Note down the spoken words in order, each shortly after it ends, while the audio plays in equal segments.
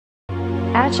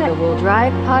Acha Will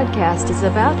Drive podcast is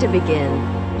about to begin.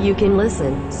 You can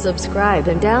listen, subscribe,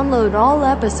 and download all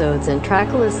episodes and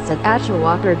track lists at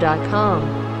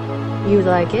achawalker.com. You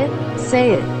like it?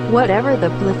 Say it, whatever the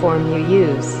platform you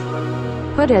use.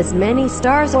 Put as many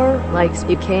stars or likes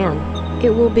you can.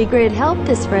 It will be great help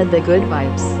to spread the good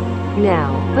vibes.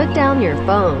 Now, put down your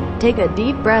phone, take a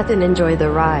deep breath and enjoy the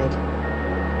ride.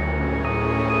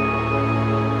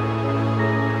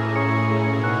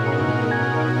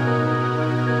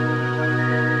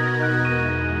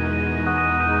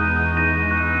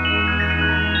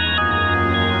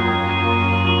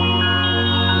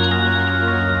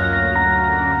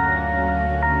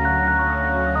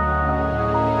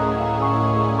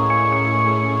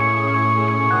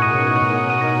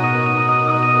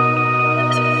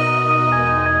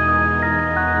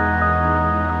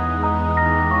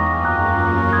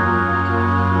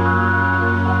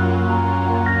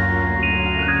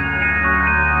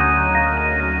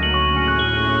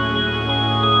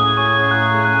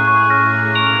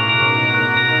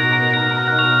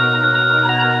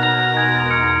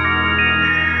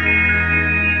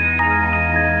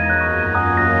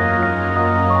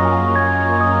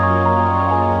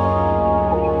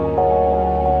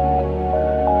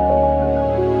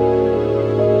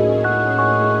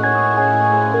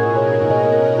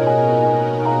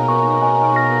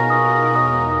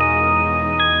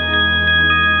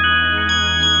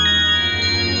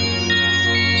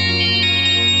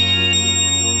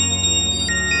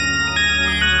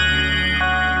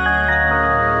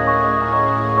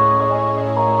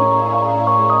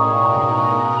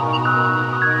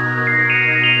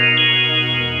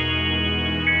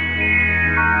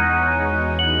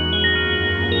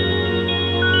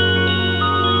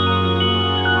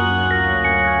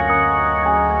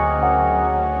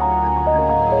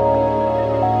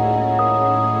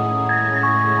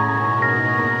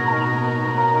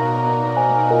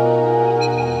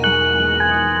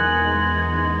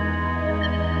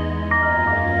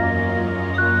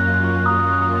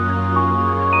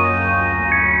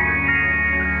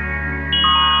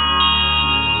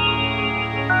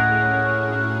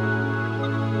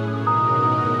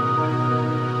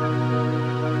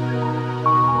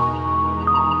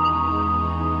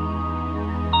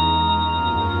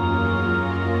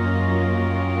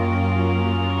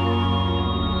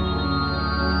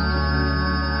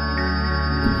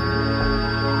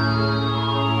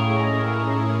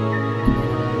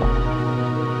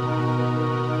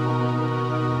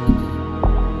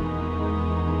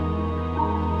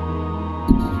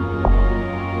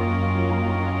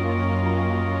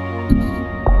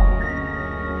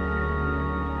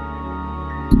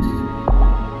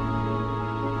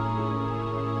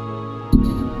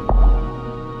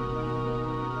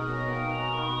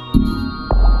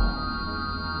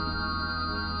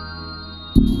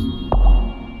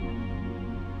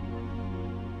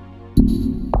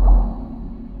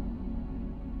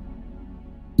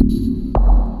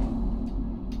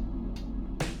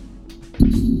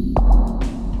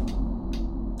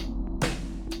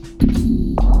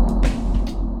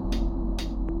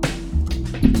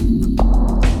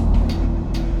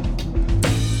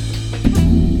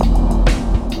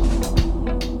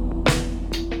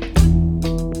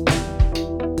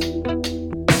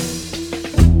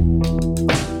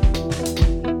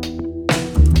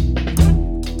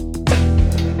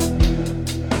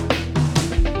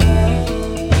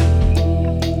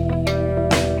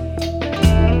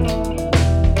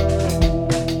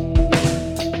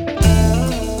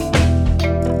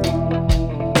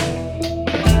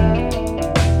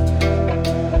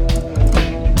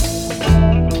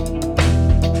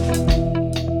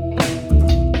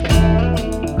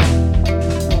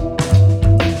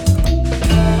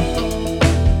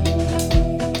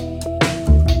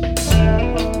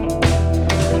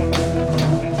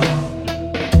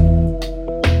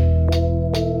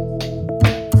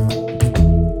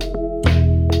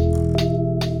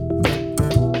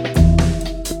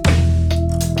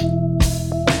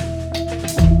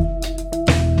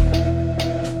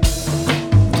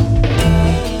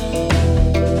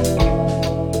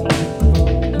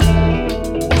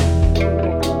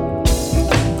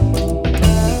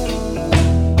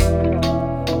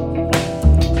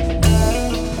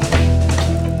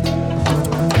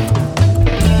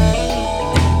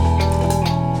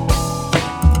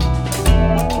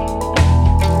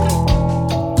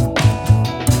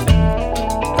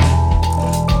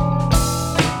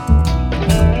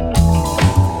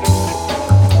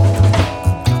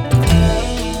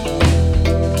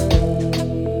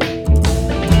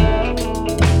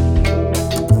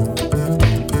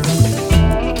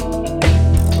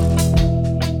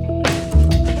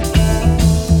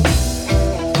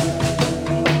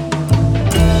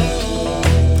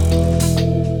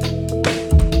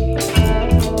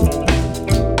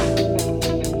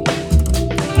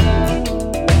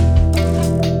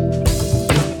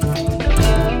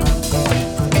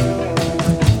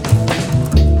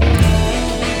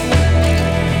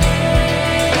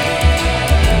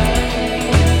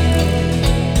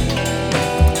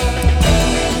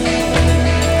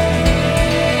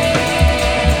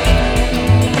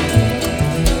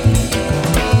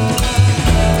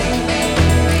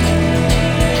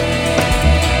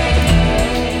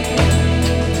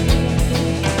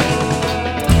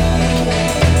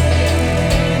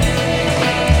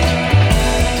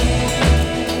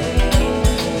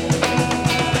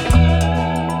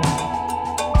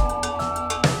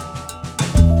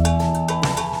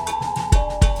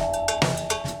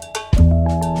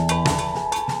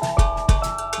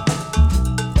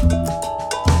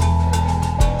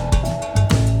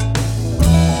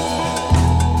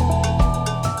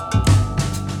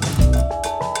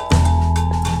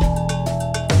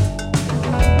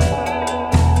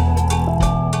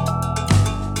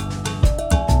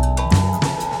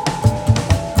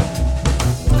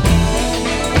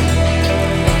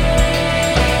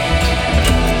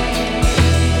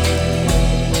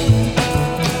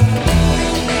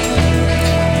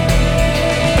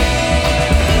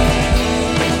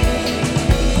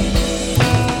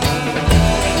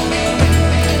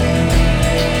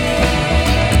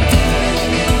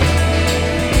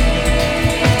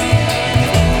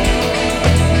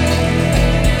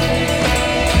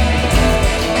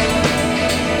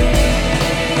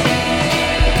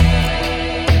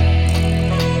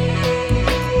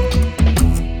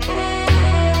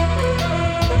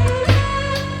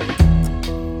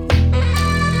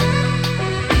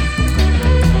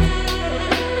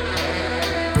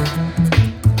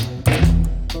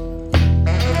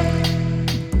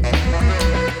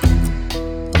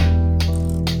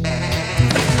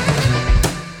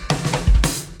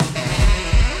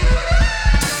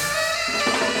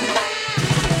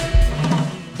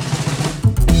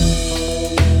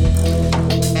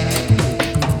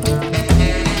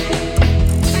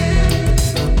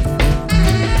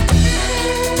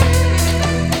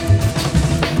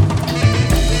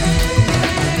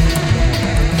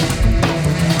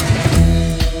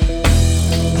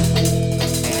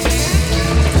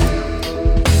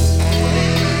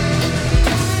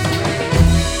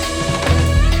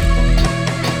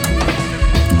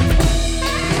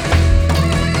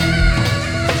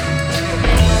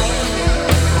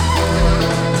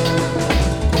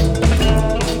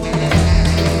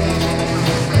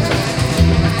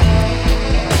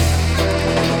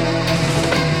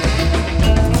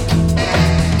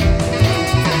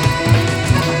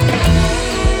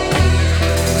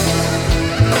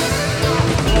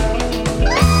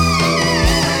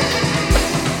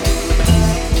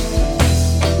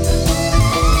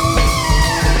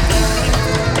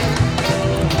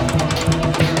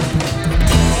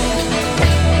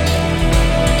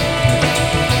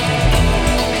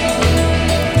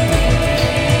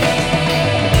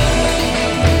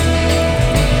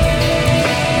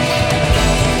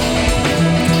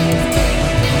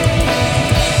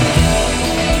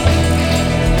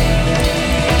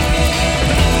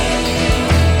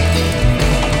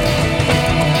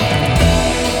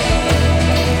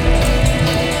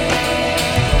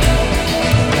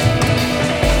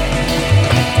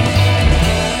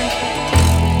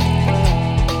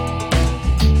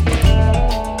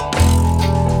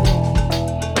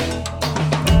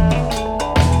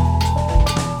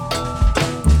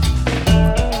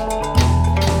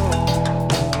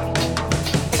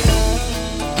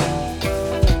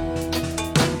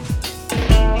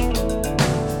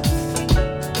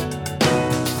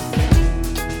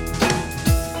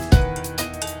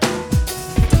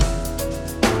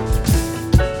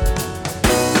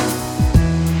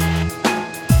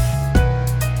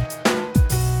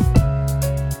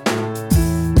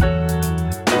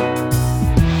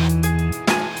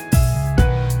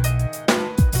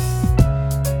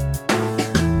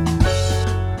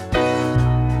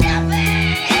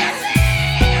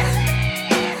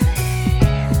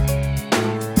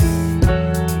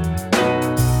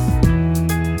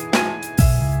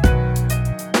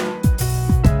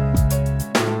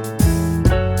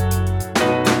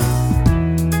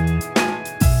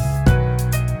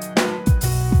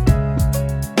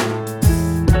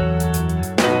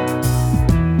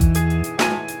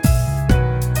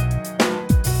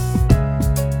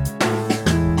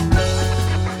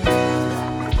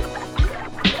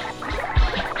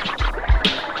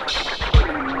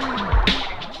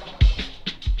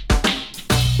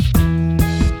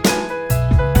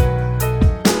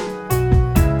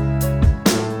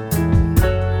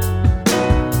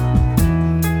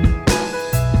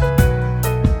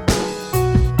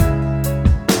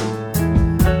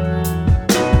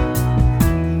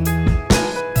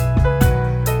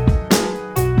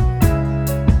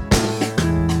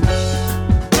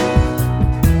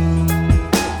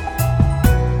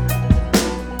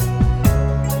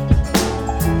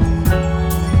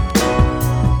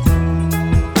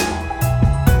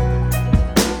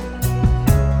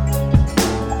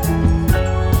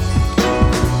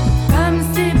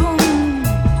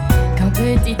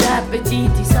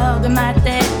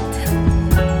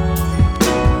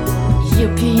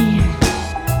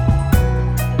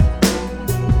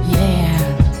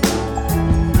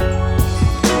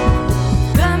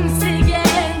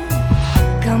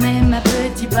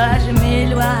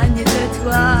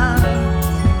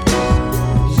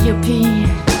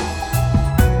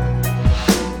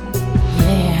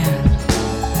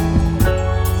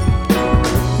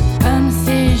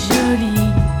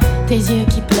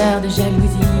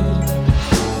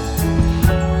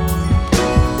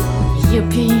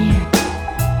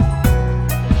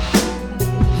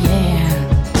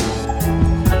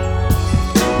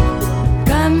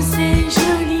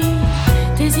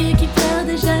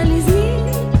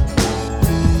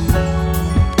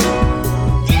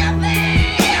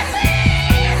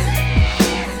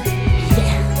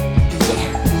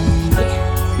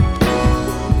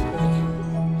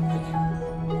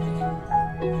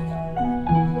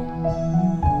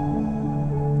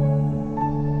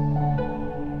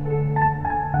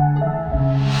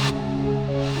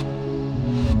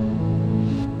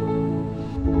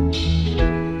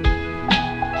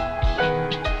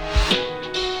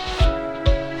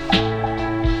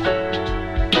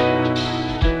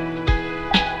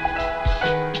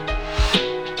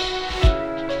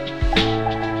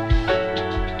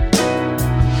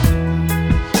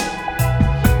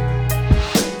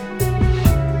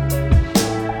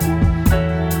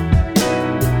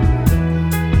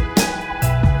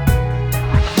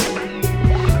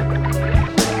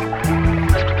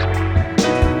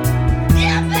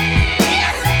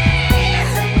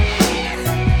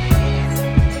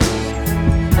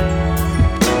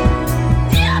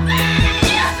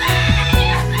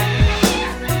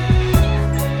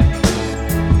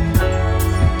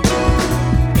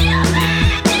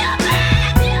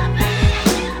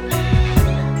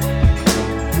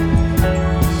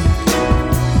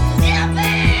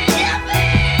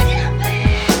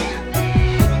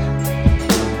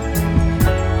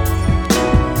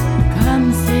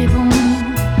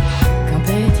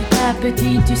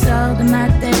 petit, tu sors de ma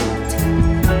tête.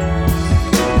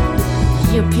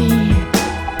 Youpi.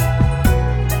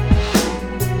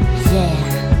 Yeah.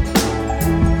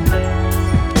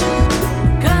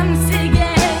 Comme c'est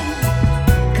gay.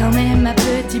 Quand même, ma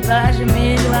petite pas, je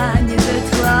m'éloigne de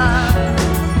toi.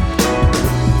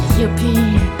 Youpi.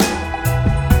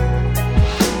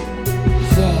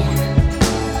 Yeah.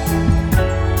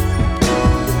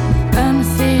 Comme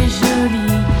c'est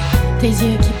joli, tes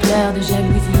yeux qui pleurent de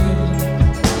jalousie.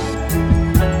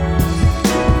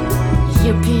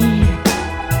 Youpi.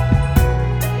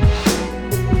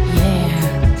 Yeah.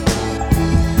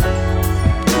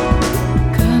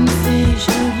 Comme c'est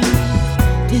joli,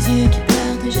 tes yeux qui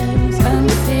pleurent de jalousie. Comme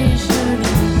c'est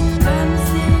joli, comme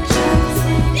c'est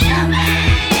joli. Comme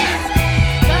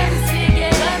c'est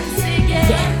gay, comme c'est gay,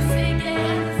 comme c'est gay,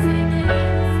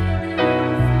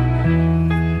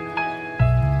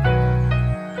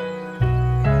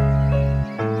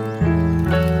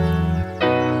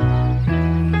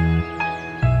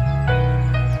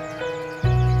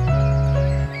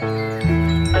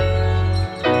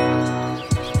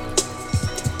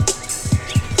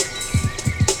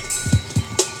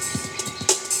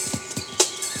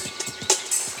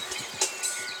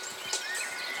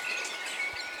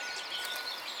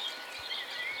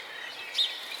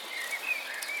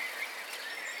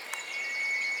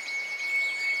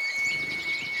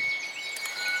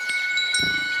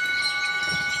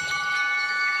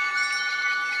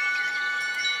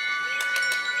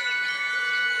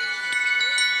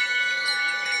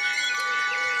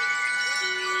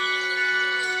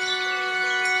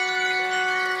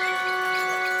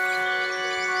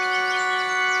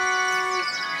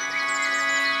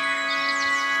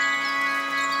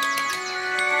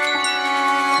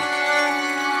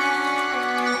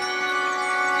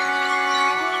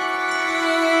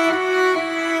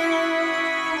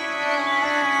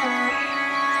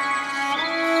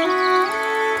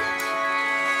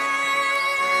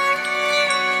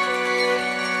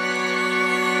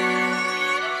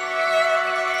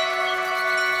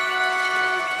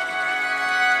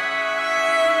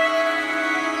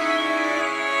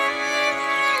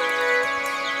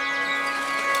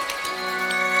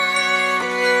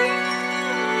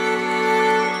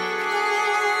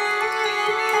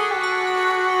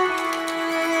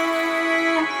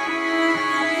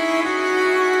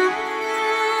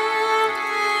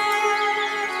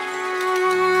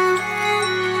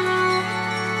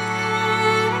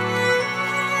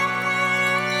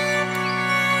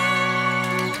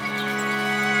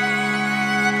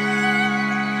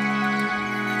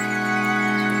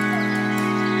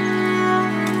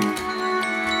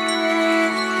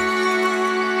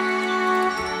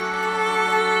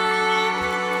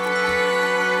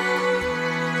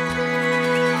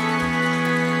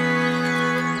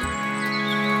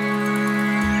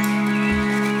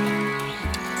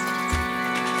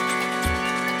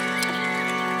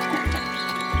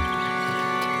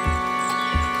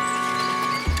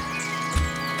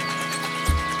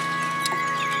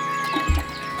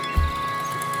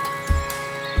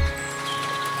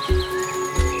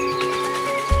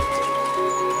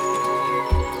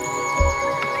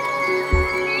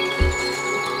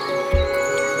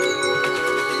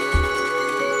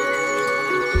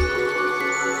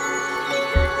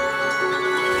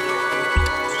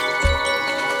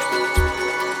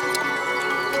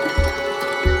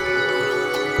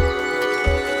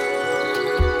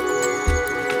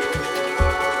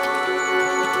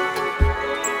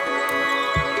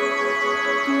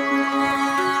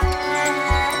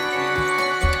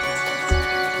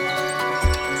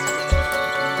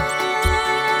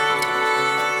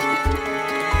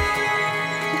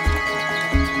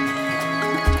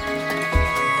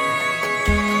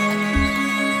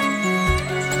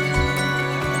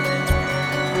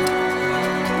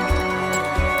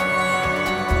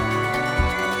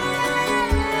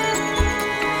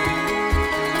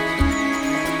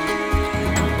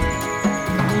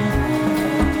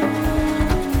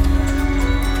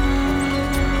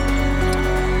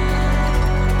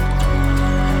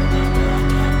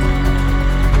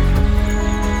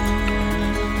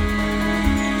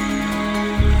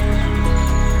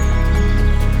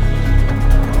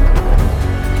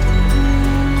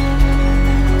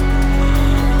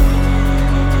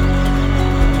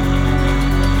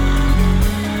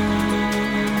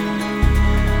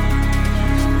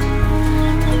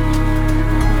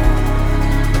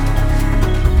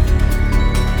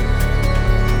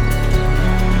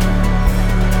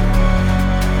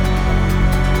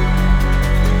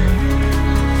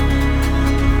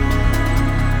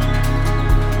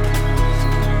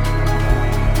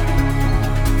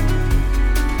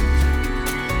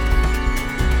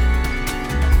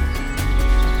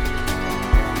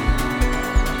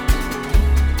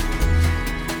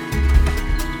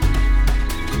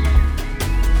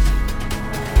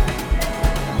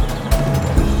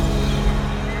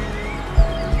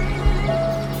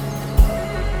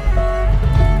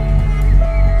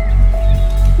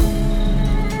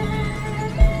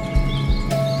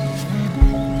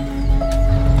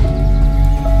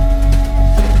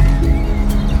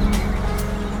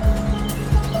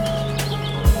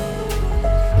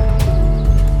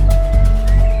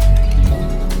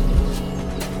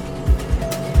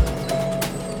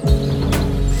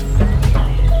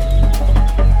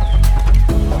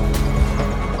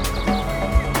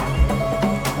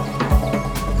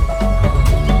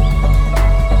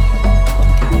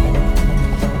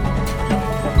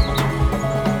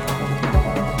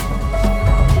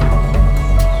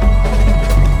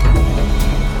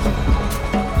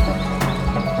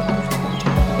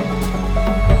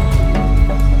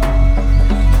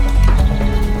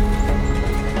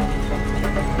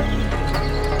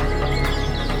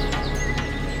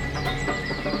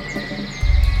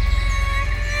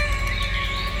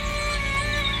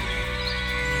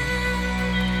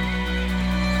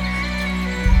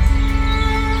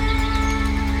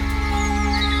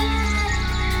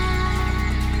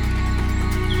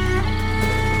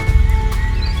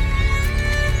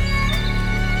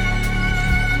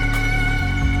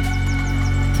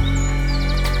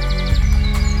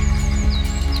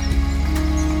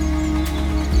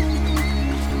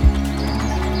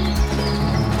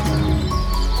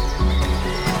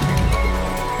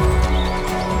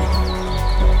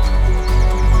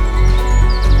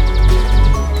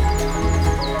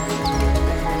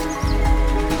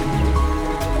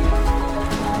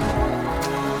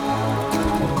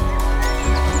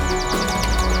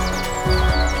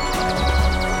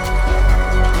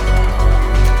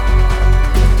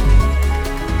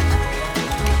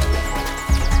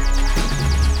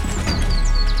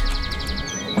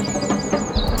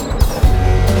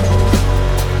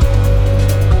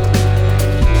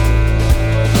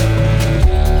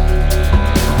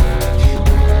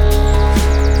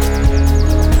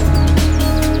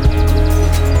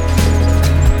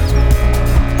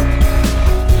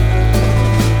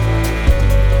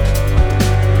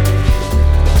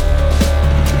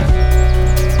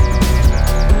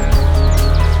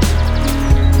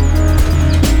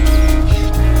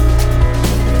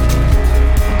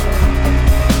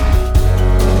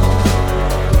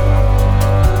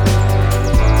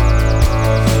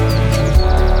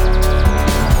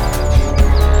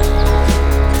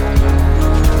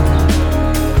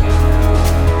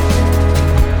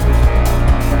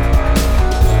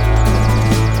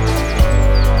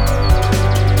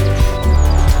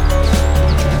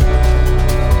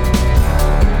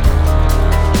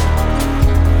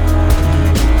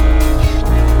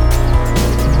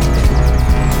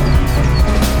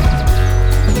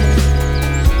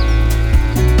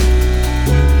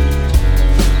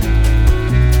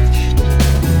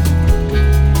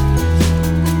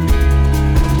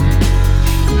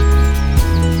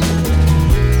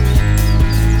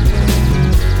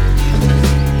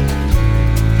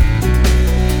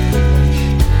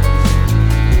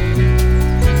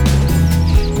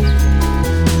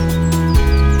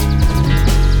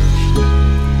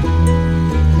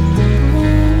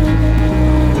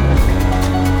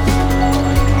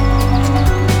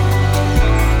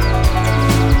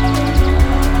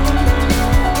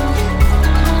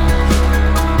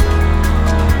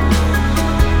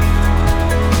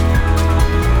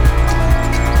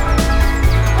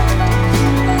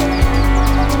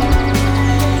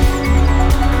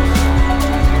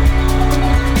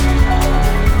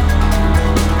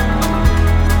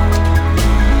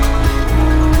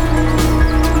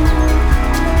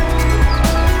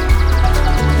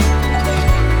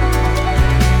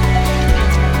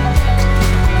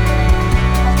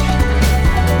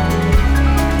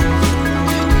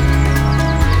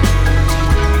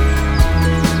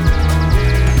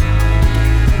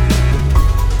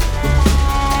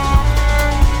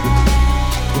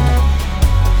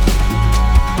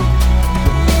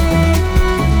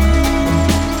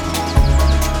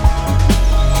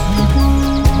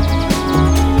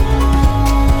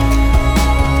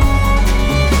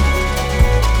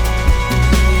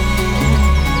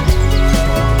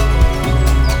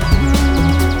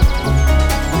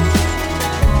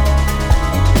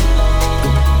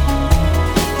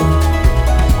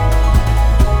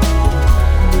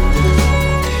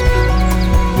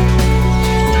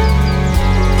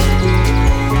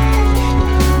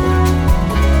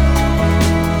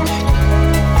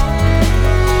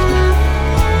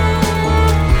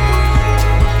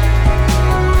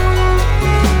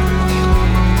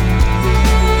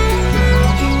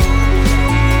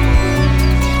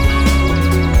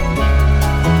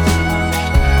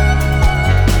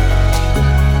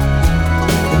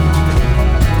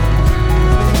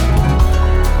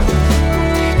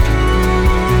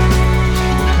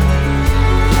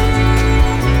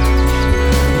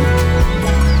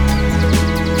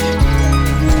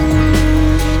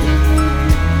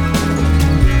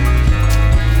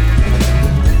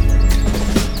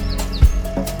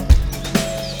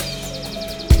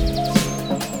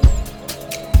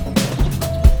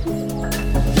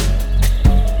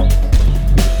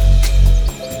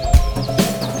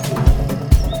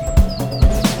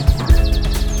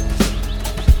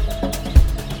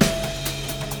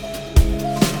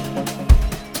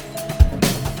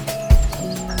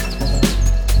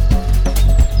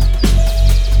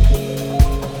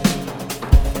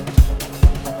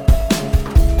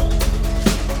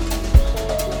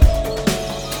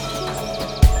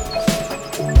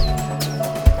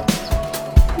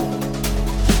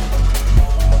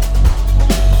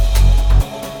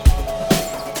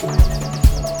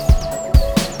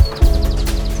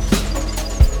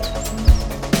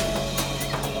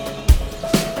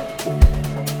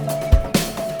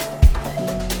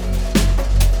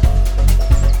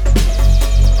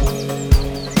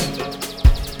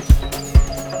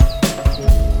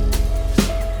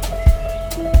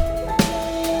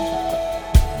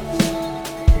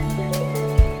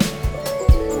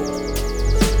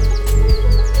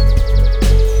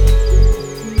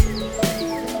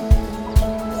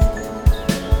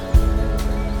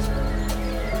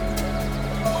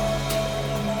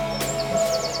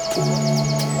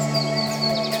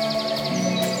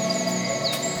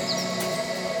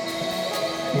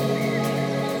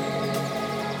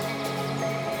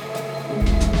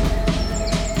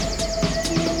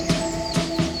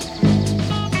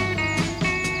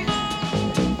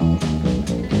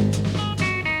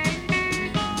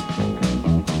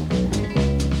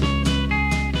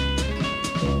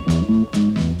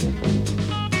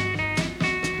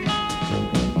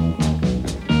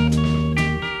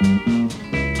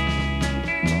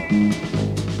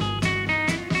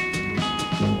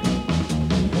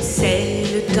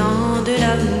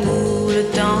 l'amour, le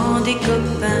temps des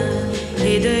copains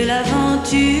et de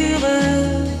l'aventure.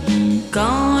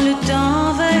 Quand le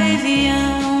temps va et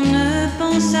vient, on ne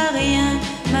pense à rien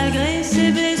malgré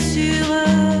ses blessures.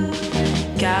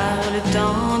 Car le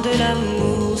temps de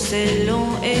l'amour c'est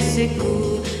long et c'est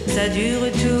court, ça dure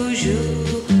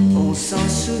toujours, on s'en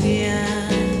souvient.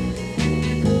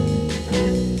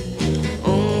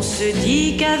 On se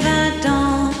dit qu'à 20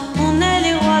 ans, on est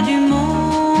les rois du monde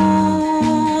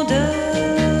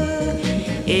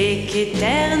et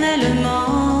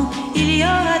qu'éternellement, il y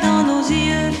aura dans nos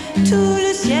yeux tout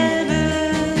le ciel bleu.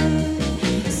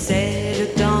 C'est le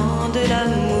temps de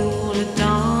l'amour, le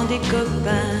temps des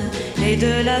copains et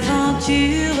de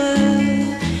l'aventure.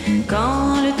 Quand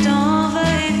le temps va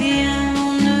et vient,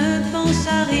 on ne pense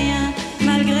à rien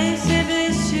malgré ses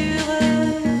blessures.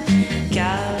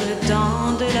 Car le temps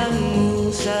de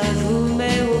l'amour, ça vous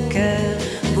met au cœur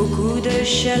beaucoup de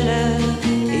chaleur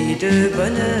et de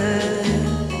bonheur.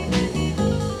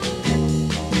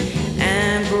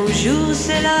 Un beau jour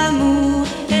c'est l'amour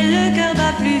et le cœur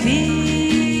bat plus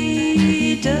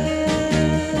vite.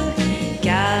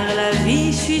 Car la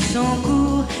vie suit son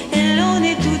cours et l'on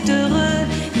est tout heureux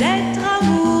d'être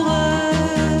amoureux.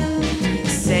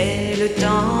 C'est le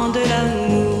temps de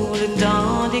l'amour, le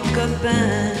temps des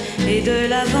copains et de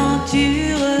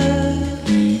l'aventure.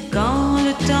 Quand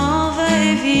le temps va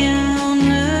et vient, on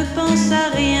ne pense à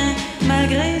rien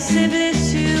malgré ses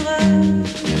blessures.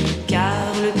 Car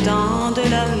le temps de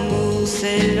l'amour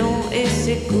c'est long et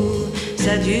c'est court,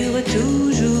 ça dure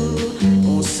toujours,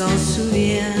 on s'en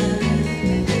souvient.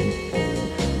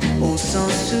 On s'en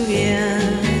souvient,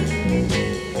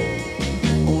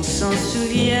 on s'en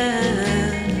souvient,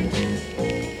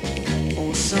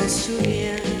 on s'en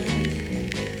souvient.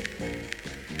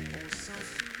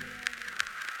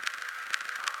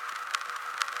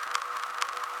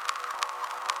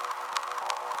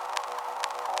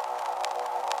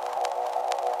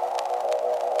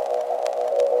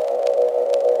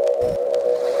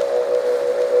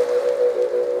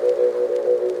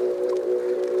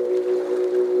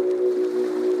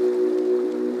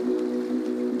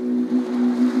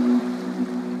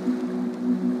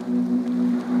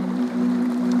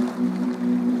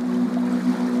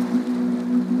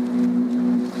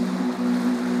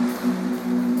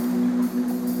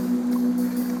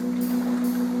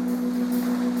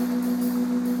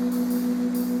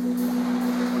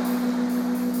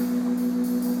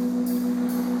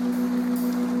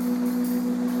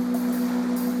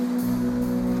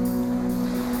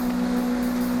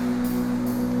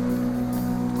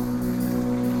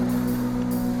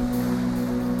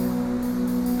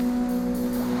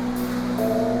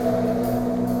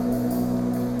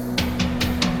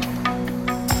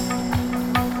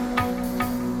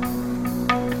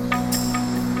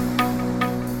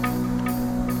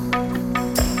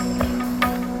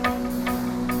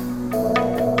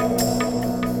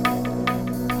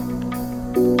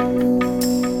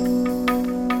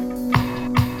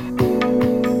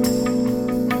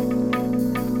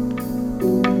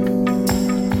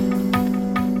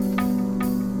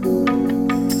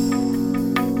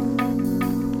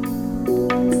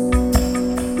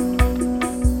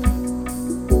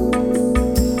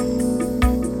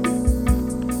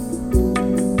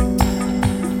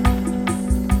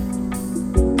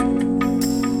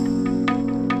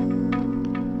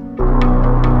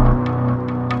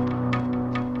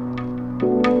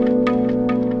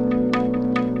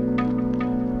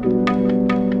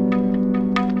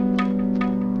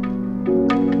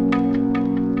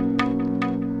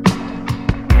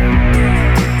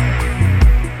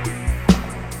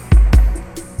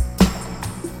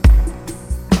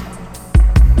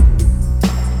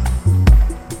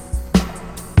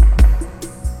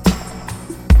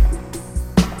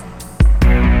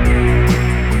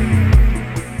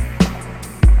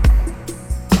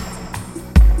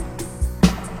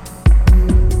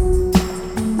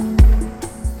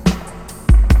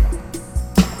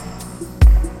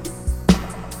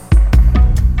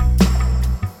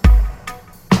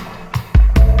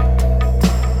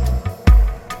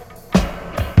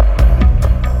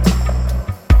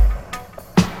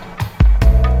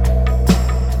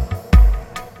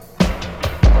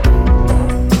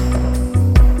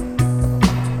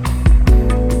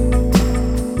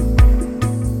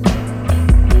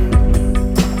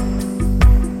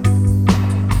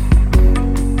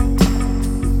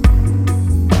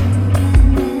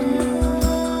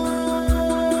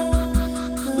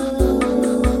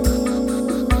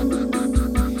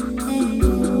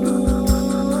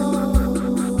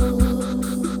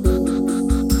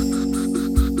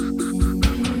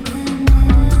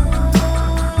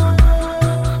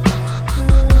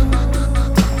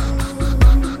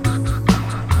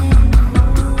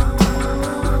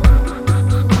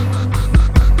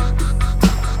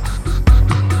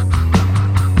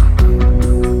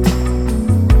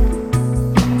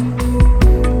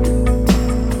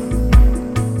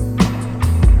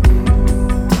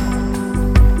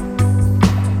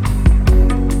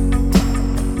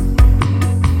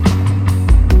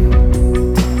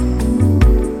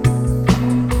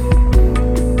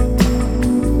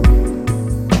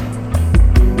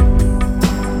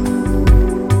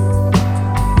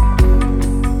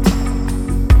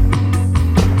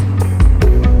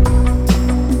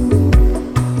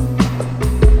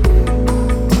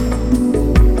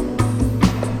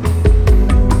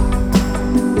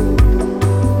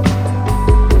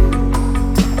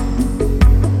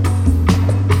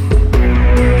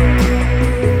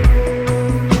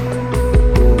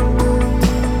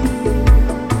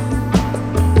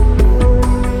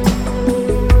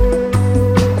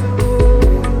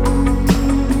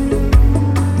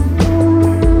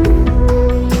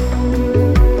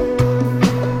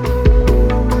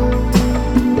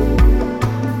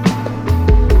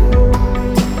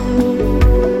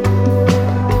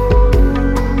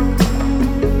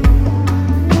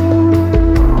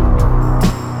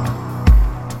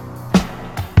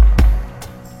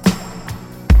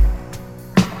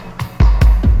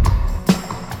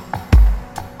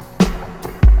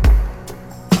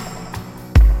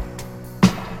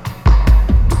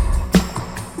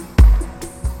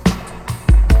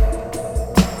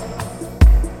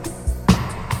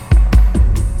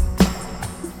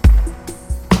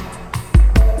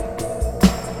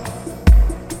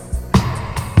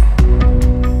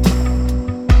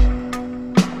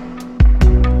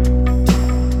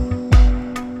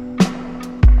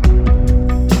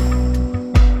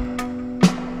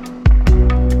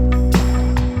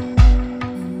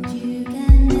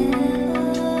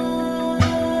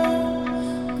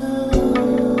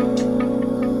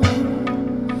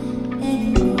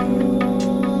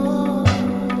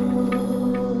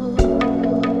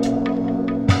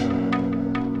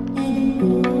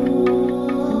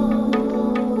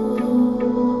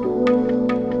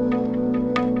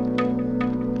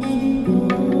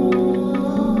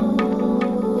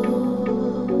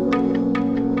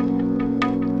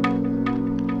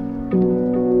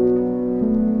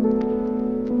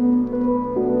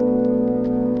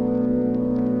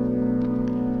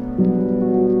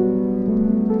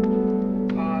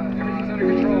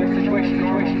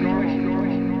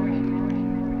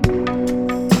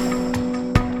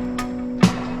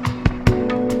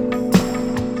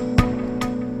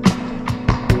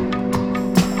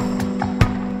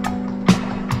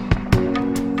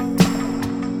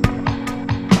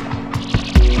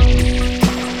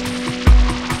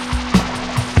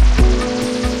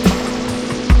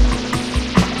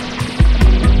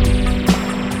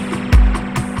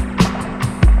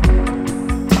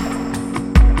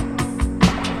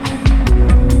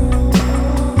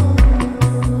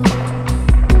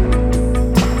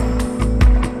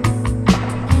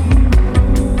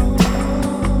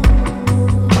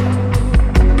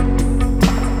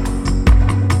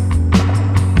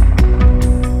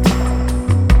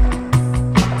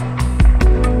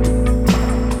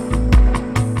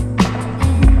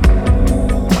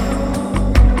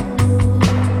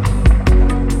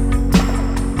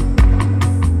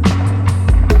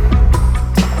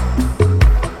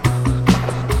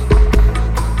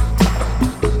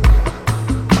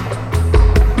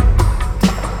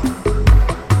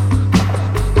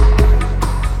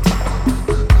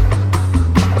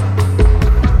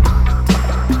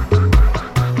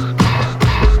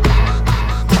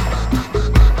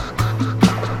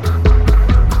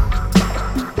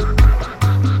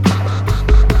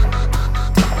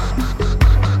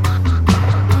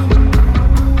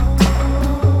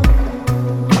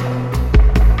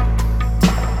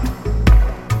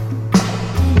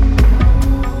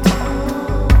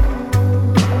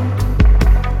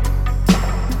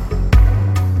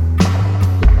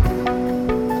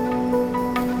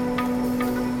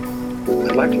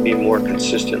 more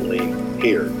consistently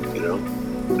here, you know.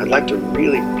 I'd like to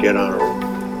really get on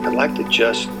I'd like to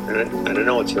just, and I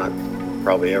know it's not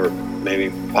probably ever maybe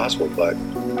possible, but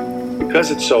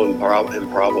because it's so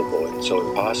improbable and so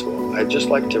impossible, I'd just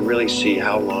like to really see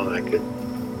how long I could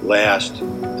last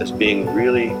as being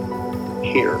really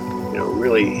here, you know,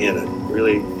 really in it,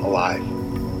 really alive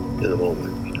in the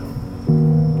moment.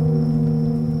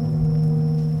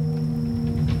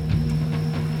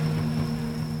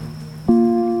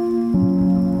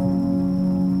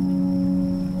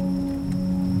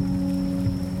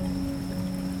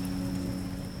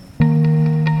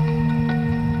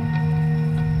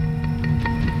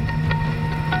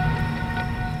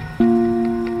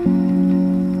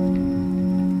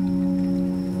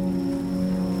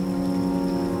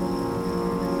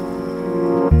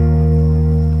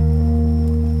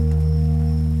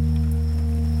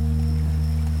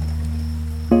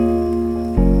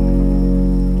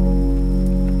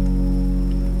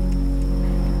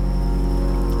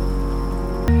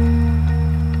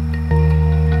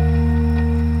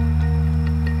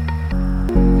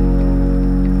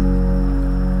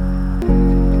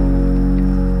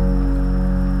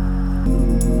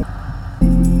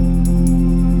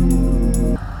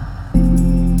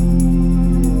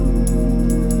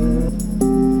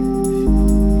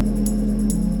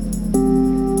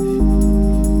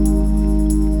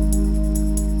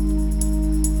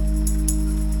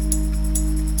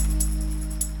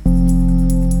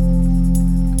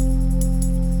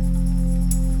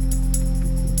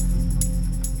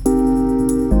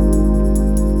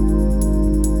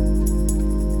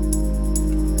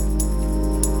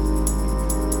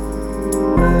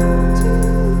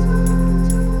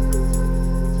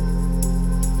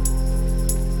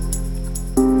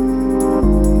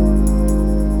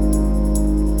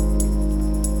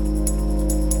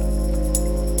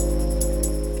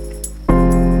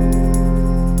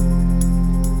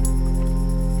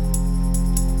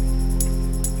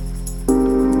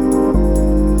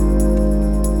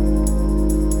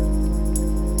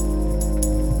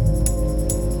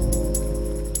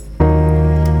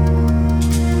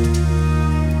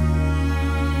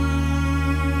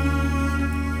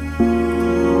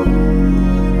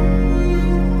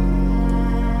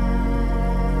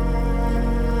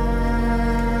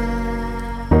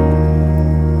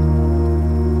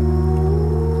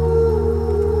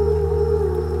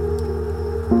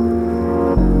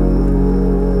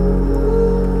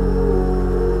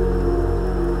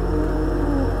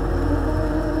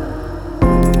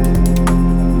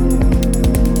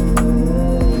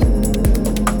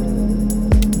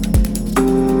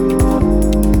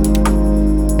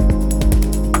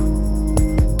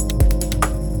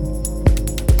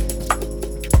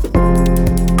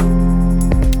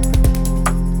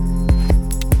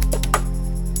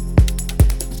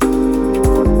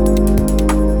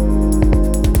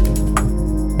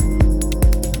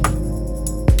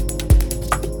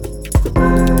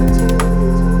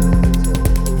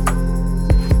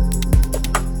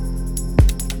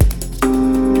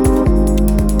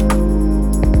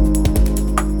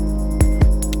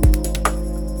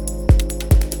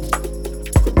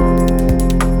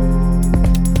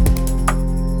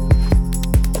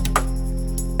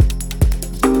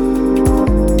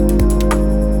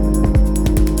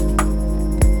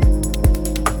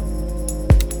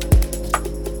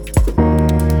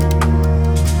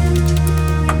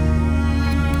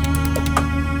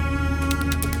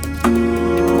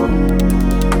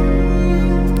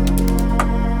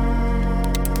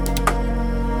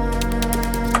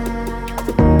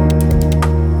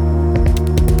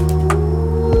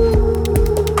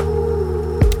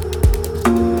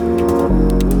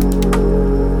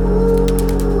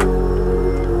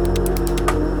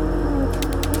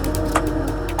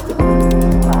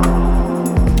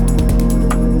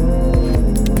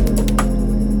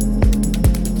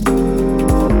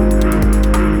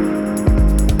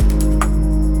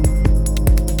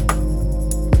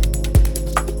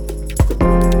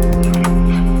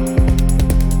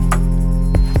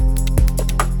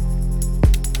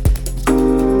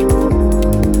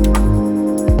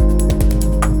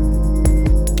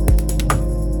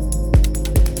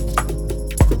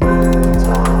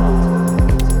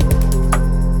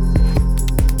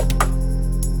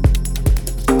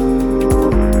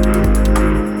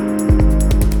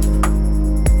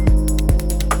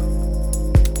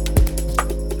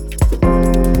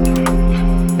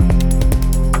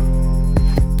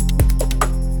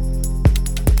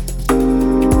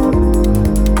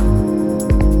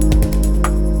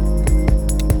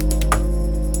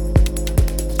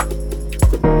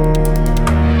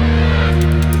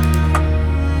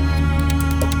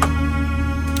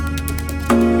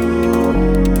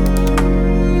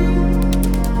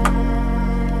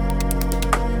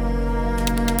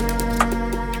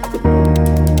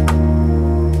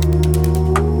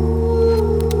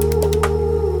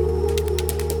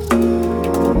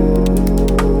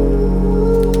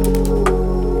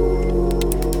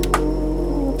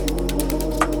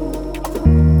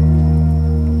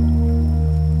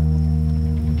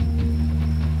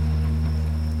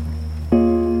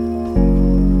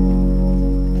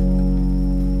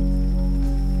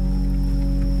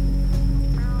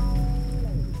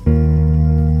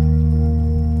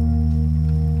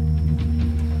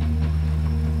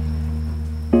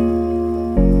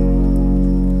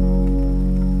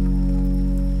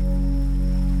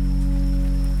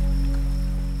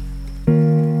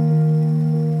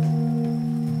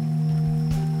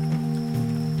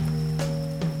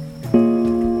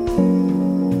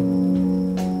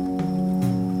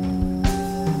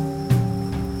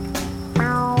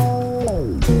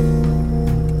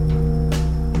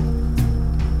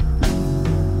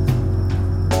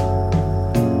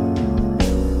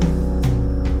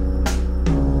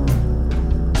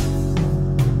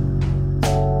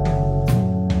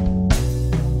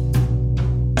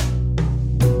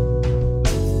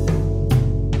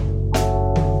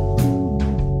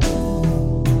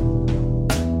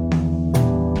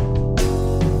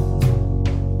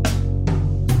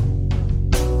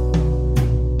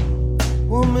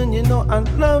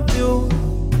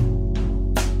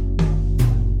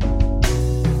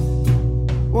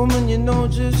 you know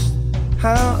just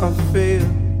how I feel.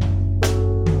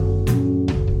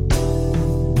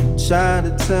 Try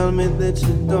to tell me that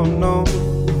you don't know,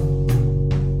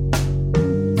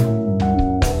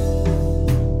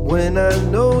 when I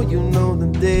know you know the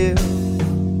deal.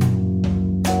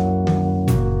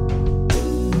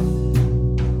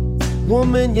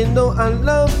 Woman, you know I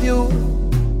love you.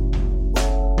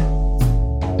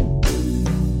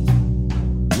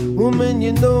 Woman,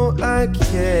 you know I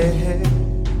care.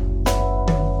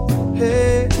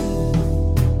 Hey,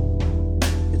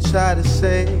 you try to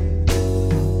say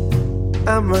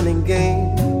I'm running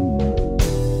game.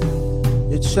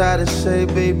 You try to say,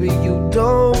 baby, you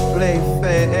don't play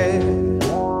fair.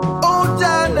 Oh,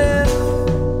 darling,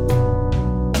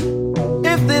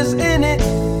 if there's any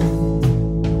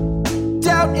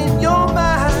doubt in your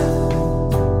mind,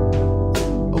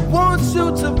 I want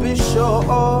you to be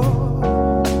sure.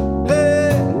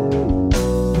 Hey,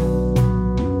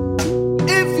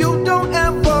 if you don't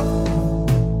ever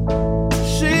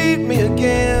see me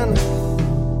again,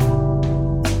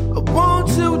 I want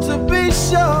you to be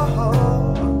sure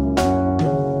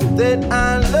that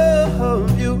I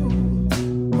love you.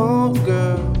 Oh,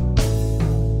 girl.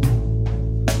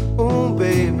 Oh,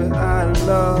 baby, I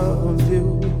love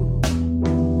you.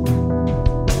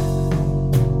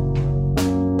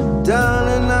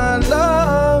 Darling, I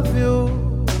love you.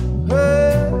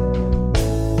 Hey.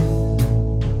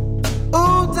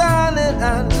 Oh, darling,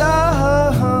 I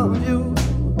love you.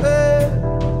 Hey.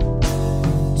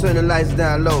 Turn the lights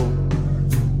down low.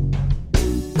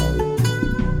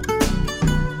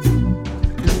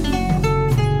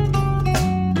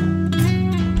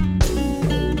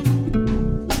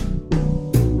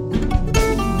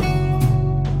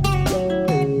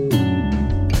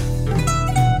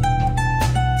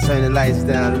 Turn the lights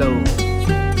down low.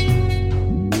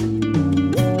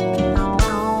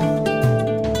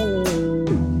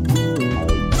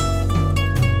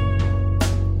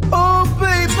 Oh,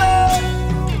 baby,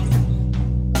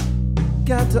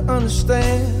 got to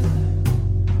understand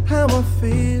how I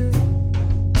feel.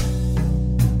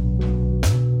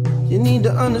 You need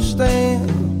to understand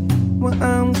where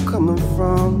I'm coming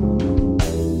from.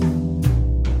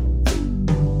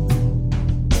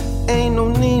 Ain't no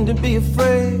need to be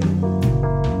afraid.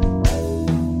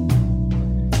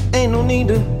 Ain't no need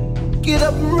to get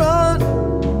up and run.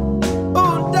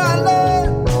 Oh, darling.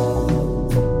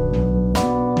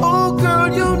 Oh, girl,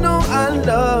 you know I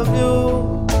love you.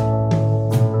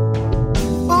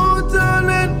 Oh,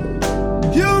 darling,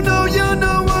 you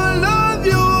know I love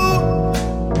you.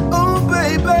 Oh,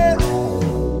 baby.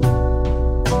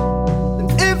 And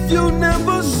if you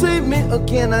never see me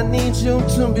again, I need you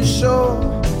to be sure,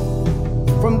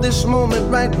 from this moment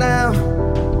right now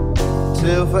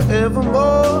till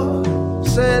forevermore,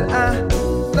 said I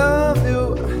love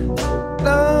you,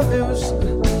 love you,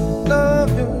 love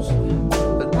you,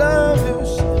 love you, love you,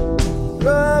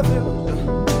 love you,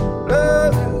 love you,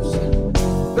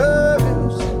 love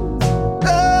you,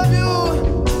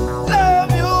 love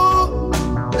you,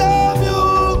 love you,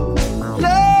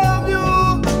 love you,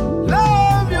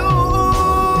 love you.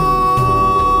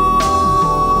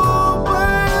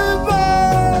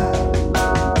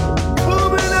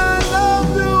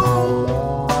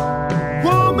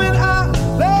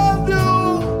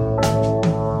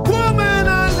 Woman,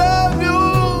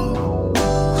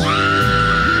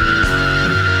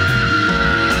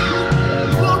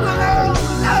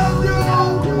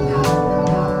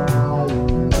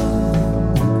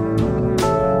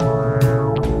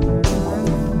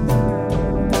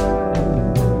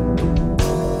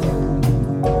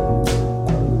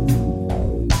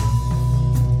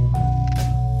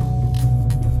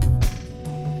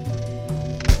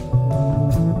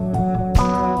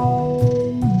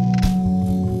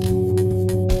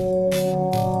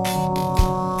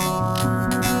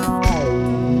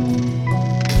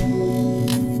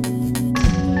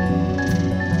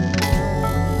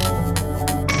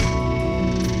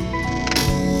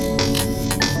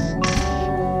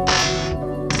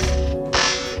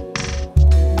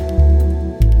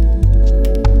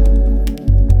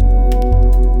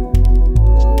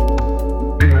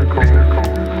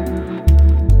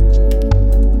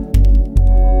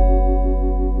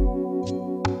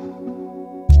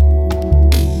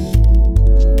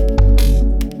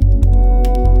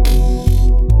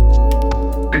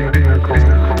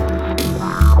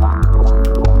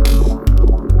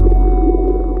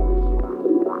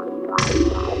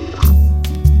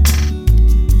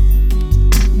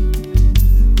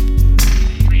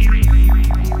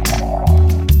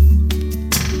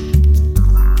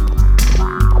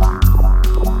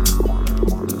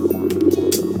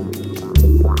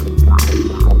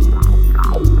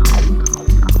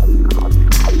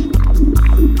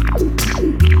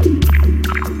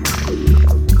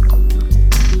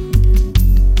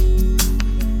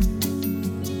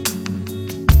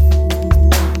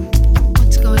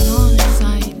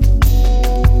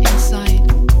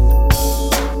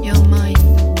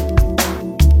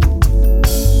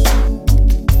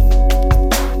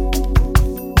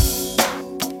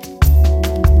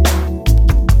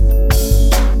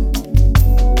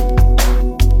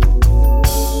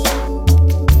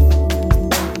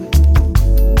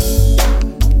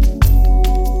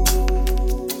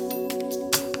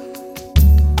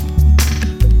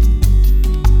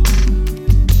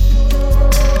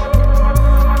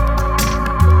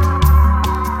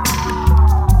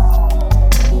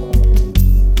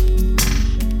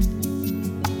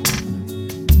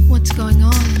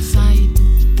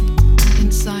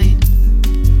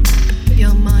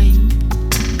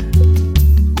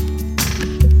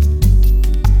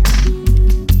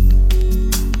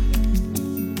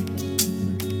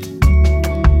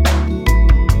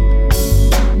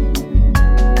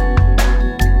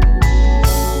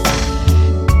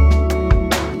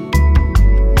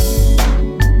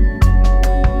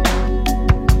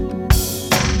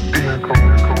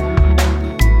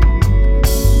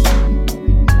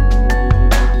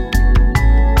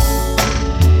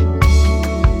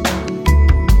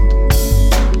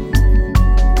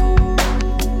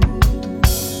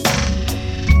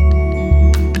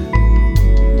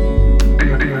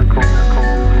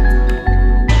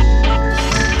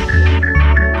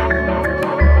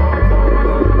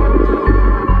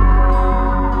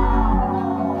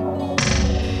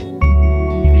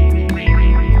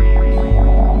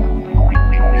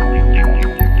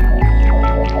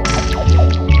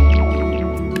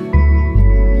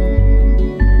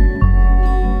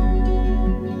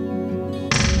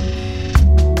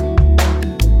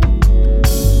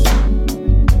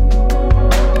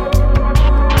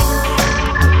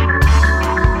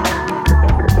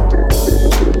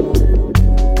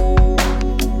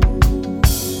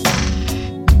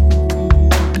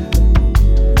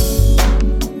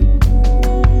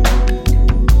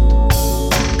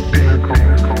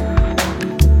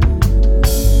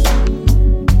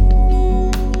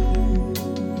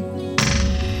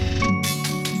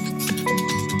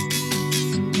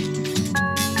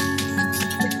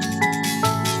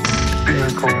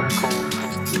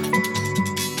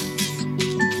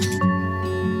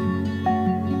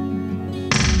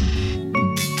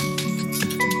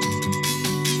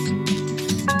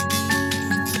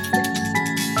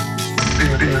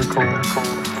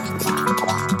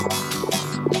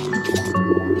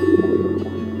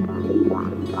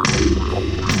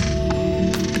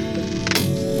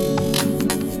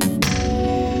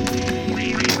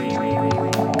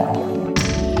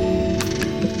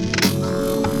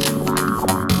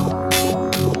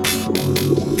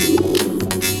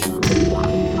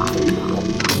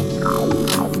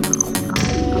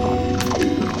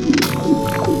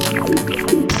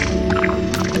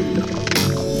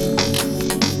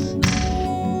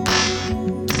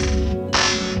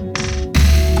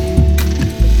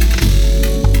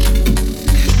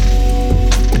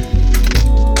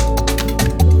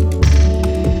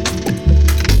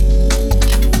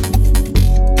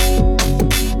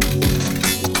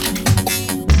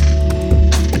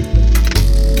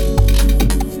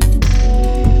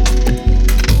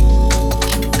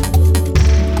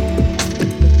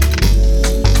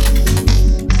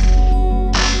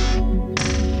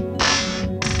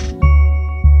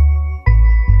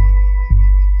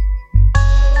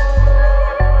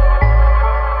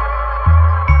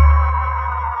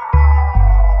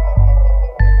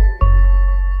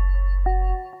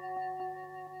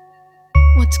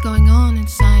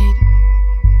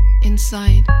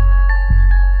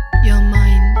 your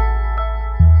mind.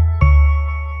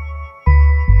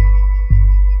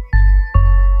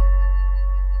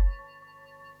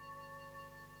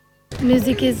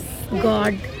 Music is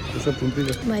God,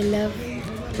 my love.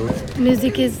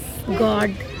 Music is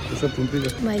God,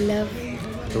 my love.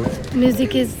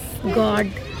 Music is God,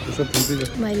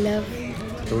 my love.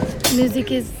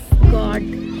 Music is God,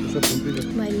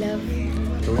 my love.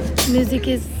 Music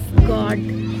is God,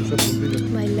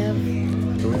 my love.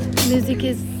 Music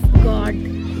is God,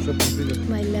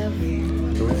 my love.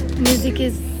 Music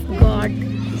is God,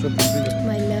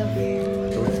 my love.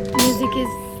 Music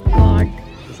is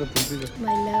God,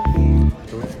 my love.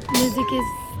 Music is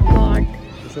God,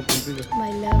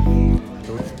 my love.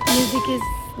 Music is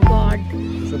God,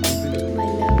 my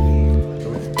love.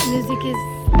 Music is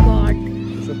God,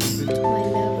 my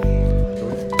love.